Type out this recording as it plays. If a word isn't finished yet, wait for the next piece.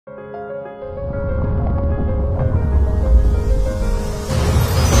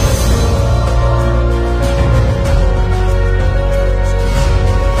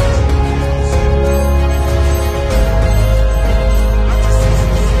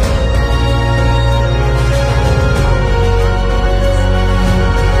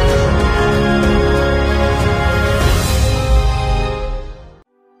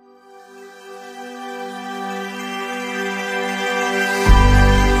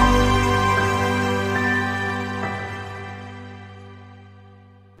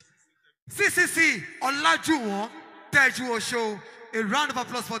olajuwon, teju, osho. A round of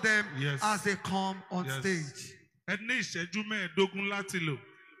applause for them as they come on stage. Ẹni ìṣẹ́jú mẹ́ẹ̀ẹ́dógún láti lò.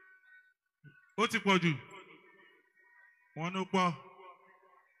 Ó ti pọ̀ jù. Wọ́n ló pọ̀.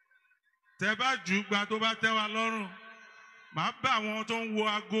 Tẹ́ bá jù gba tó bá tẹ́ wa lọ́rùn. Màá bá àwọn tó ń wo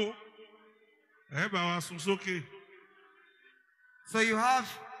aago. Ẹ bá wa sún sókè. So you have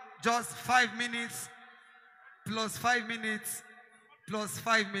just 5 minutes plus 5 minutes plus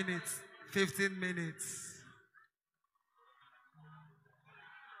 5 minutes, 15 minutes.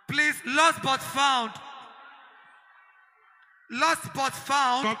 Please, lost but found. Lost but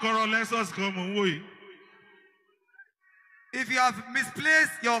found. Kọ́kọ́rọ́ lessons come on. If you have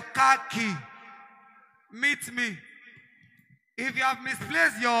misplaced your car key, meet me. If you have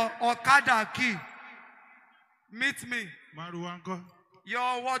misplaced your Okada key, meet me. Maruanko.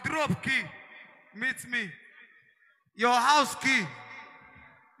 Your wardrobe key, meet me. Your house key.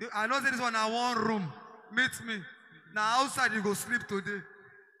 I know this one in one room. Meet me. Now outside you go sleep today.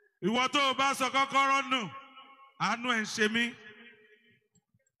 Ìwọ tó bá sọ kọ́kọ́rọ́ nù, àánú ẹ̀ ń ṣe mí.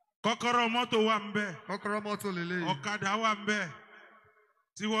 Kọ́kọ́rọ́ mọ́tò wà ńbẹ̀. Kọ́kọ́rọ́ mọ́tò lélẹ̀. Ọ̀kadà wà ńbẹ̀.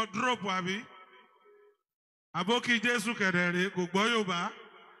 Tí wardrobe àbí. Àbókí Jésù kẹ̀dẹ̀rẹ̀ kò gbọ́ Yorùbá.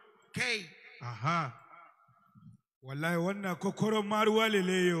 K. Aha. Wallahi wannan kọ́kọ́rọ́ Maruwa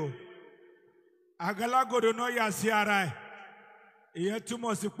lélẹ̀ yo. Àgádágodo náà yà sí ara ẹ̀. Ìyẹn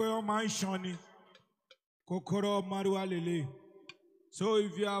túmọ̀ sí pé wọ́n máa ń ṣan ni. Kọ́kọ́rọ́ Maruwa lélẹ̀. So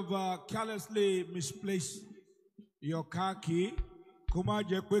if you have carelessly misplaced your car key, come on,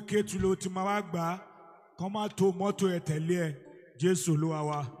 je pe ketulo ti ma wa gba, come on to moto ẹ tẹ̀lé ẹ, Jésù Olúwa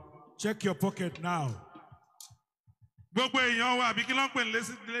wa. Check your pocket now. Gbogbo èèyàn wa àbí kí ló ń pè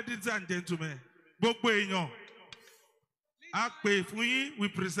ladies and gentlemen. Gbogbo èèyàn. A pè fún yín, we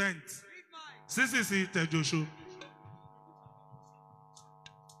present. CCC Teju Show.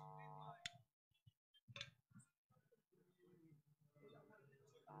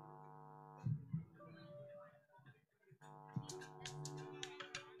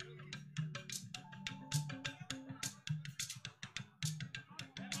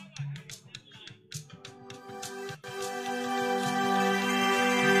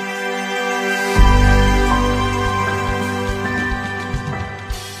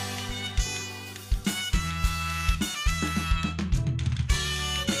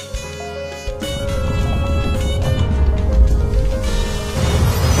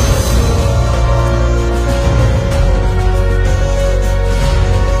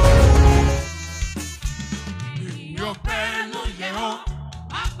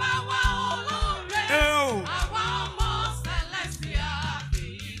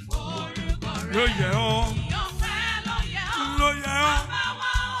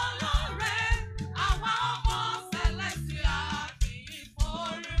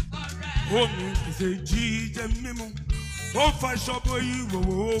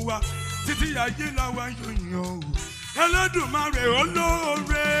 Títí ayé làwa yòyàn o, Ẹlẹ́dùmarè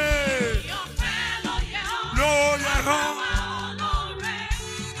olóore. Lóye hàn.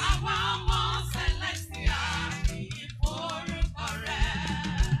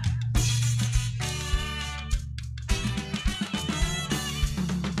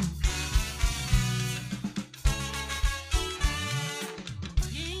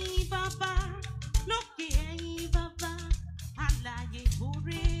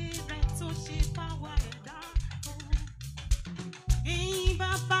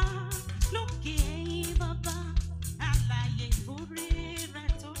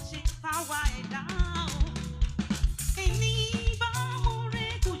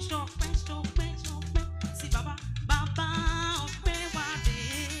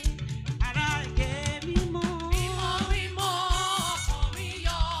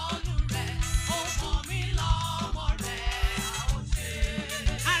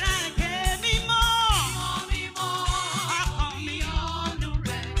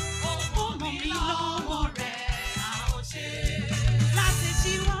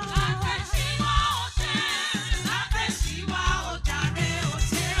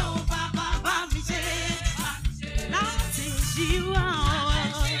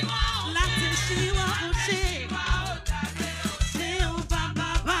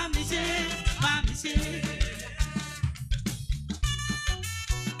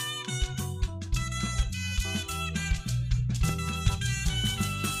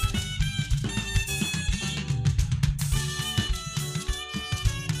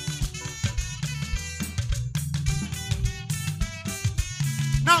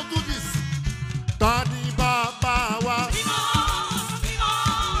 Now do this. Tani Baba wa.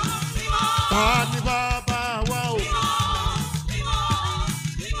 Tani Baba wa.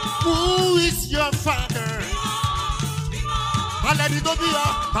 Who is your father? Alẹ́ ni tó bí ọ,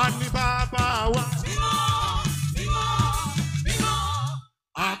 ta ni bàbá wa?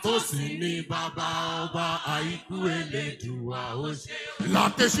 Àtòsí ni bàbá ọba àìkú Elédùà ó ṣe.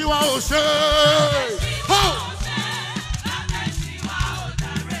 Làtẹ̀síwá ó ṣe.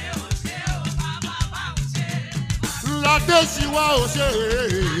 Làtẹ̀síwá ó ṣe.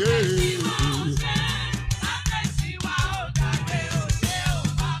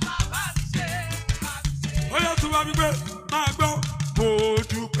 Ó yẹ tó bá mi gbé máa gbọ́ mo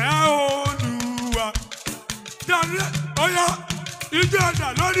dúpẹ́ Olúwa. Dáre ó yá ìjọ ẹ̀dá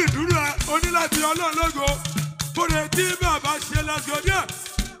lórí ìdúró ẹ o ní láti Ọlọ́run lógo. Bóde tí bàbá ṣe lásìkò díẹ̀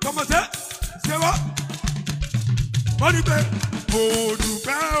tọmọtẹ́ ṣe wá. Wọ́n ní pé mo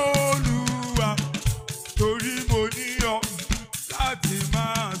dúpẹ́ Olúwa torí mo ní ọ láti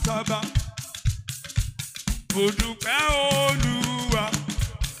máa sábà. Mo dúpẹ́ Olúwa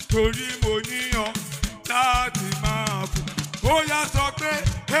torí mo ní ọ láti máa fò. Ó yá sọ pé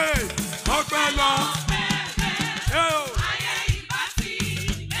ọpẹ́ lọ.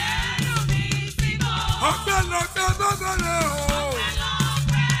 Ọpẹ́ lọ́pẹ́ bàbá rẹ̀ o.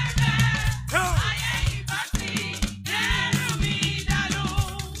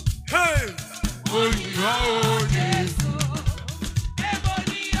 Olùyọ́ òye.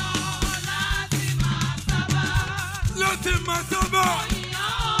 Láti máa sábà.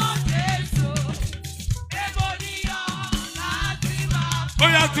 Ó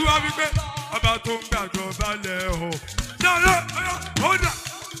yá tí wàá wípé ọba tó ń gbàjọ balẹ̀ o. Dáre ó dà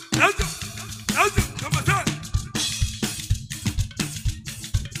lẹ́jọ̀ tọmọtẹ́.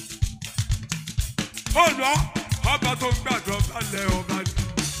 Olùwọ́ ọba tó ń gbàjọ balẹ̀ ọba ni.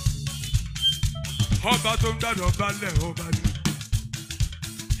 Ọba tó ń gbàjọ balẹ̀ ọba ni.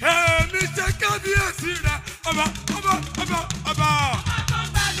 Èmi jẹ́ kábíyèsí rẹ̀ ọba.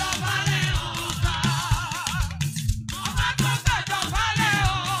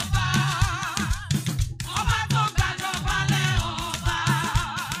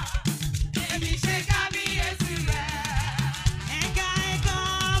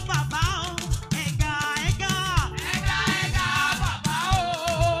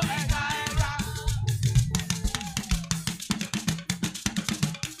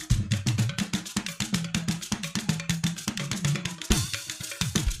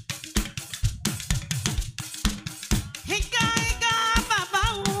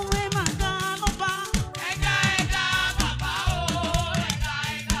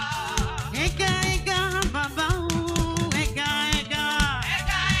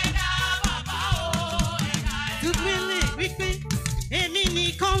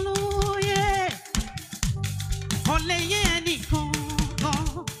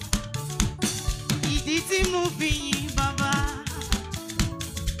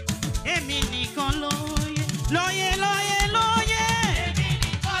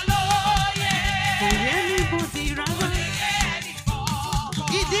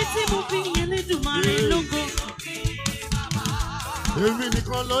 Èmi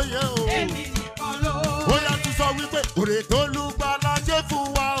nìkan ló yẹ o. Ó yá tún sọ wípé òrè tó lùgbàlà ṣe fún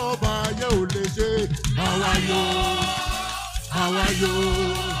wa ọba ayé ò lè ṣe.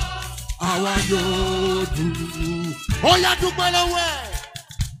 Àwa yóò dùn. Ó yá dúpẹ́ lọ́wọ́ ẹ̀.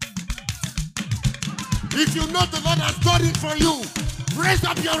 If you know the Lord has done it for you, raise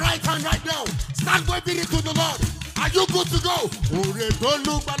up your right hand right now. Start waving it to the Lord. Are you good to go? Òrè tó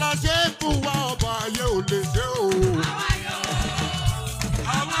lùgbàlà ṣe fún wa ọba ayé ò lè ṣe o.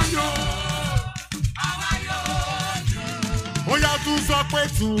 Ó yá tún sọ pé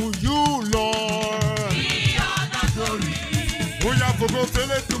to you Lord. Ó yá gbogbo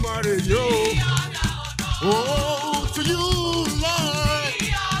fẹ́lẹ́ túmọ̀rẹ́ yóò. Oh, to you Lord.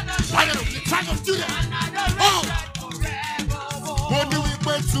 Lion of the tribe of Judah. Oh, mo ní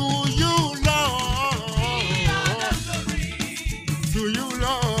wípé to you Lord. To you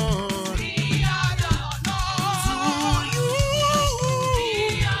Lord.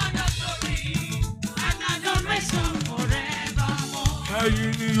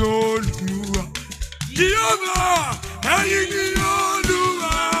 Ẹ̀yin ni Olúwa, Jehovah, ẹ̀yin ni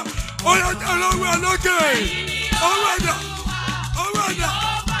Olúwa, ó yá jẹ́ lọ́wọ́ ẹ lókè, ọwọ́ ẹ̀dá,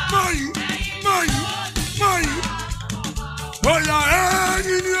 máyì, ó yá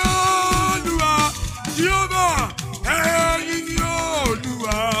ẹ̀yin ni Olúwa, Jehovah, ẹ̀yin ni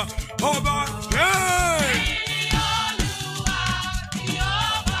Olúwa, ọba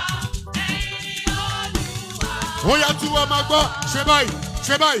ó yá tí wọ́n máa gbọ́ ṣe báyìí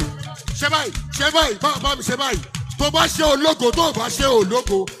bá mi ṣe báyìí tó bá ṣe ológo tó bá ṣe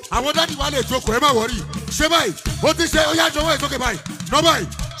ológo àwọn dádì wa lè jókòó ẹ má wọrí ṣe báyìí ó ti ṣe ó yá jọ̀wọ́ ìsókè báyìí nọ báyìí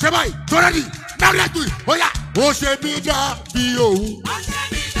ṣe báyìí tó rẹ́dì Now let's do it. Oh yeah. Ó ṣe mí dá bí òun.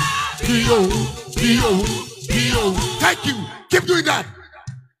 Bí òun. Bí òun. Bí òun. Thank you. Keep doing that.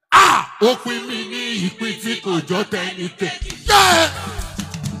 Ah! Ó pín mi ní ìpín tí kò jọ tẹ́nitẹ́. Yeah!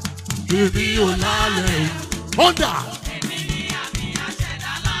 Èmi ò lálẹ́ o. Honda.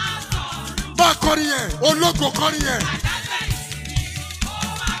 Má kọrin yẹn. Ológo kọrin yẹn.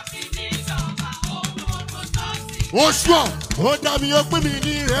 Ó ṣọ́. Ó dá mi ó pín mi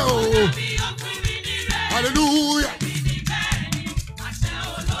ní rẹ̀ o. Hallelujah.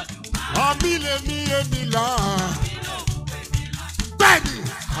 Àmì lè mi èmi là. Bẹ́ẹ̀ni.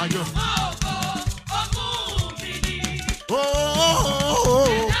 Ayọ̀.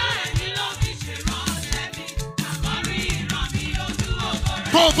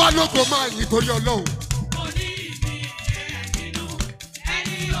 Tó o bá lóko máa yìn torí Ọlọ́run.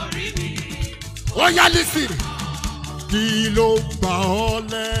 Ó yá lísìn. Kí ló ń bà ọ́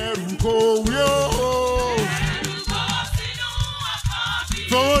lẹ́rù kò wí o?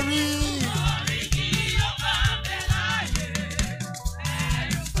 Torí.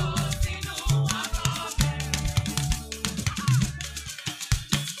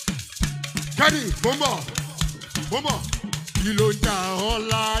 Kẹ́ni, mo mọ̀, kí ló ń jà ọ́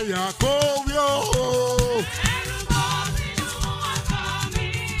láyà kó wí o?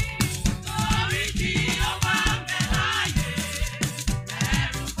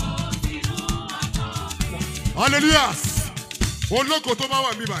 Hallelujah! Ológo tó bá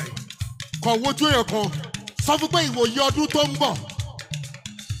wà mí báyìí, kọ̀ wojú èèyàn kan, sọ fún pé ìwòye ọdún tó ń bọ̀.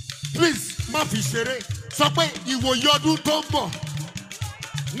 Please, má fi ṣeré, sọ pé ìwòye ọdún tó ń bọ̀.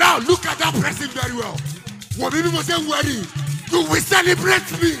 Now look at that person very well. What people say worry, you will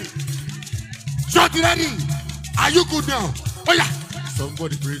celebrate me. Shut it ready. Are you good now? Oh yeah.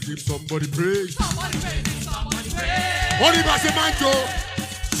 Somebody praise him, somebody praise. Somebody praise him, somebody praise. What if I say manjo?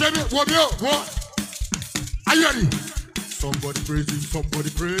 Say me, what? Are you ready? Somebody praise him, somebody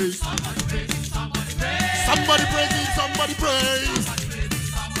praise. Somebody praise him, somebody praise. Somebody praise him, somebody praise. Somebody praise him,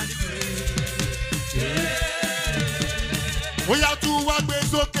 somebody praise. Ó yá tún wá gbé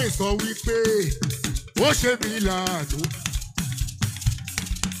sókè sọ wípé ó ṣe mí láàánú.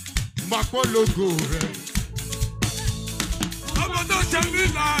 Máa pọ́ lógo rẹ̀. Ọmọ tó ṣe mí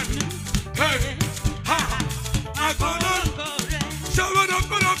láàánú. Àgọ́dọ̀ ṣàwọ́dọ̀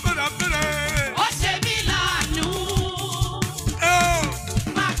kọ́dọ̀ pẹ̀lẹ́. Ó ṣe mí láàánú.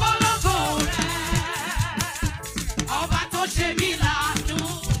 Máa kọ́ lógo rẹ̀. Ọba tó ṣe mí láàánú.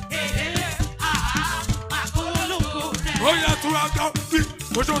 Máa kọ́ lógo rẹ̀. Ó yẹ tún wá gbọ́ bí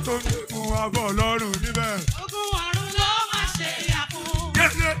ojú tó ń mú abọ́ Ọlọ́run níbẹ̀. Ogun ọ̀run ló máa ṣe àkún.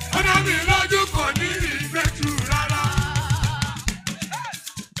 Yẹ́sẹ̀ ọ̀dọ́ mi lójú kò ní ìgbẹ́jù rárá.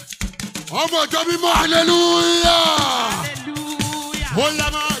 Ọmọ ìjọ mímọ́ hallelujah. Hallelujah. Ó yá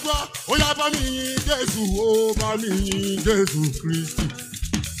máa gbọ́, ó yá bá mi yin Jésù, ó bá mi yin Jésù Kristi.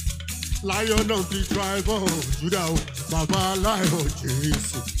 Lion of the tribe of Judah, o, bàbá Lion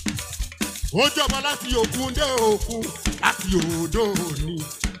Jésù. Ó jọba láti òkun dé òkun, láti òdo ní.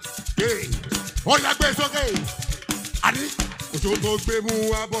 Ó yá gbé sókè, àní òjò tó gbé mú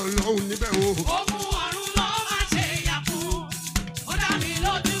abọ́ lọ́hùn níbẹ̀ o. Ogun ọ̀run ló máa ṣe àkún. Ó dá mi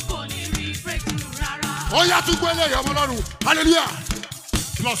lójú kò ní rí breakthrough rárá. Ó yá tún gbélé ọmọ lọ́rùn, hallelujah.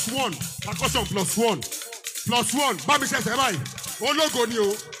 +1, percussion +1, +1, bá mi ṣẹ̀ṣẹ̀ báyìí. Ológo ni o,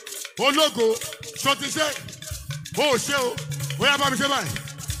 ológo, ṣọtí ṣe, ó ṣe o, ó yá bá mi ṣe báyìí.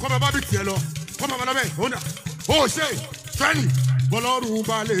 Kọ́ máa bá mi tiẹ̀ lọ, kọ́ máa bá lọ bẹ́ẹ̀, ó ṣe, tẹ́lì, bọ́lọ́run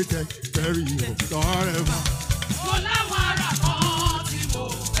bá lè tẹ̀, tẹ́rì ọ̀tọ̀ọ̀rẹ́ mọ́. Mo láwọn ará kan tí mo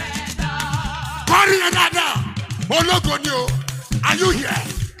fẹ́ dá. Kọ́rí yẹn dáadáa, ológo ni o, are you here?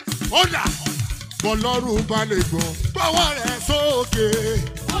 Ó dà, bọ́lọ́run bá lè gbọ́, gbọ́wọ́ rẹ̀ sókè.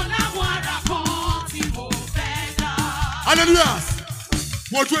 Mo láwọn ará kan tí mo fẹ́ dá. Hallelujah!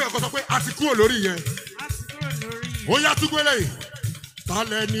 Wojú ẹ̀yọ̀ kan sọ pé a ti kúrò lórí yẹn. A ti kúrò lórí. Ó yá tún gbélé yìí. Ta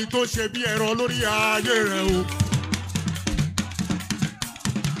lẹni tó ṣe bí ẹran lórí ayé rẹ̀ o?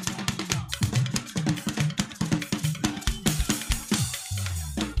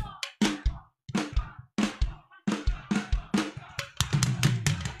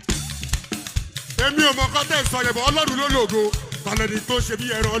 Èmi ò mọ kọ́ tẹ̀ sọ yẹn bọ̀ Ọlọ́run ló lògo. Ta lẹni tó ṣe bí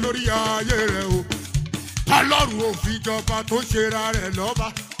ẹran lórí ayé rẹ̀ o? Ọlọ́run ò fi jọba tó ṣe ra rẹ̀ lọ́ba.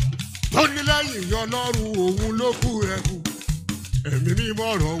 Tó ní lẹ́yìn Ọlọ́run òun ló kú rẹ̀ kù. Ẹ̀mí mímọ́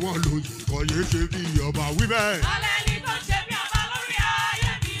ọ̀rọ̀ wọn lòyìn kọ́ yé ṣe bí ọba wí bẹ́ẹ̀. Alẹ́ ni tó ṣe bí ọba lórí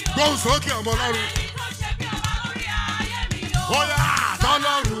ayé mi o. Gbóhùn sókè ọmọ Ọlọ́run. Alẹ́ ni tó ṣe bí ọba lórí ayé mi o. Ó yá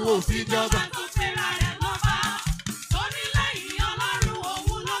tọ́lọ́run ò fi jọba. Tó ṣe ra rẹ̀ lọ́ba. Tó ní lẹ́yìn Ọlọ́run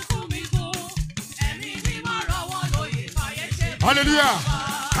òun ló kú mi kú. Ẹ̀mí mímọ́ ọ̀rọ̀ wọn lòyìn kọ́ yé ṣe bí Hallelujah. ọba.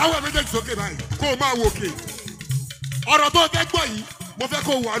 káwọ́ méjèèjì sókè báyìí kó o máa wò òkè ọ̀rọ̀ tó fẹ́ gbọ́ yìí mo fẹ́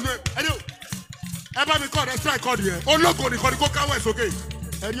kó o wà nú ẹ ẹ bá mi kọ́ ọ̀rẹ́ strike kọ́ọ̀dù yẹn ológo nìkan ni kó káwọ́ ẹ̀ sókè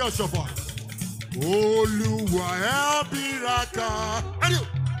ẹ̀rí ọ̀ṣọ́fà olúwa ẹ̀ bíraka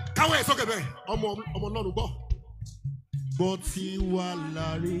káwọ́ ẹ̀ sókè bẹ́ẹ̀ ọmọ ọlọ́run gbọ́ gbọ́ tí wà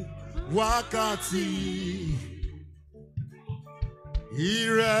láàrin wákàtí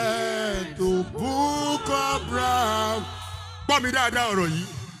ìrẹ́ tó búkọ́ brown gbọ́ mi dáadáa ọ̀rọ̀ yìí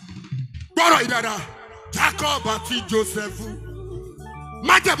gbọ́rọ̀ yìí dáadáa Jacob àti Joseph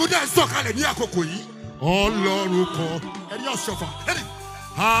májẹ̀mú náà sọ̀kalẹ̀ ní àkókò yìí ọlọ́run kan ẹ̀rí ọ̀ṣọ́fà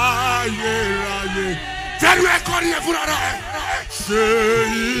ayérayé tẹ́lu ẹ̀kọ́ ni ẹ̀ fúnra rẹ̀ ṣe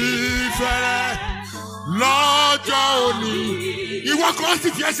ìfẹ́ lọ́jọ́ òní ìwọ kan sì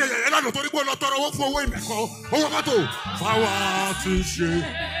fi ẹsẹ̀ yẹ̀yẹ́ lánàá torí pé ó lọ tọrọ owó fún owó ìmẹ̀kọ owó mọ́tò fáwa ti ṣe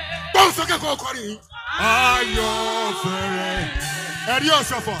gbọ́n sókè kó kọrin ayọ̀fẹ́rẹ́ ẹ̀rí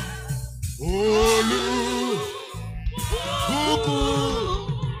ọ̀ṣọ́fà olùbùkù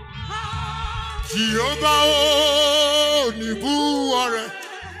Jèhófà ó ní bú ọrẹ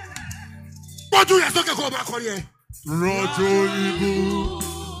gbọ́dún yẹn sókè kó máa kọrin yẹn rọ̀jò ìbú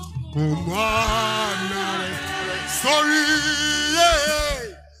kò máa nà rẹ̀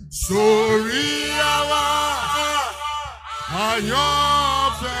sórí àwa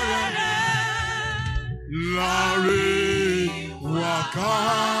àyànfẹ́rẹ́ láàrin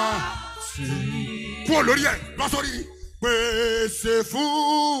wákàtí. Kú olórí ẹ̀ lọ sórí pèsè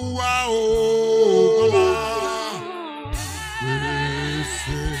fún wa o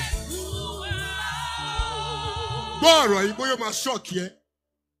pèsè. Gbọ́ ọ̀rọ̀ yìí bóyá máa ṣọ́ọ̀kì ẹ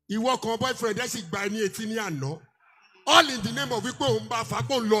ìwọ kan boyfriend ẹ sì gba ẹni etí ní àná all in the name of wípé òun bá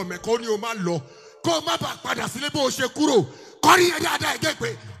fagbó ń lọ ọ̀mẹ̀kọ́ ni o máa lọ kó o má bàa padà sílé bó o ṣe kúrò kọ́rí ẹ dáadáa ẹ̀jẹ̀ pé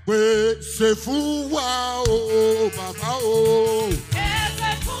pèsè fún wa o bàbá o.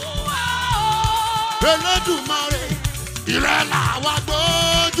 Pèsè fún wa o. Elédùmarè ìrẹ́ làwa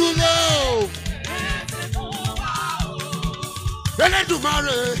gbójúlé o. Pèsè fún wa o.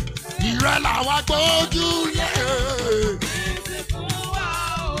 Elédùmarè ìrẹ́ làwa gbójúlé. Pèsè fún wa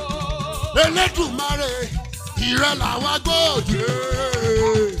o. Elédùmarè ìrẹ́ làwa gbójúlé.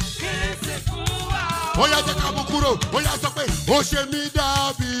 Pèsè fún wa o. Ó yá jẹ́ ká mú kúrò ó yá sọ pé ó ṣe mí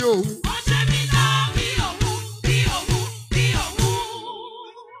dàbí òun. Ó ṣe mí dàbí òun, bí òun, bí òun.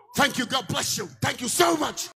 Thank you, God bless you. Thank you so much.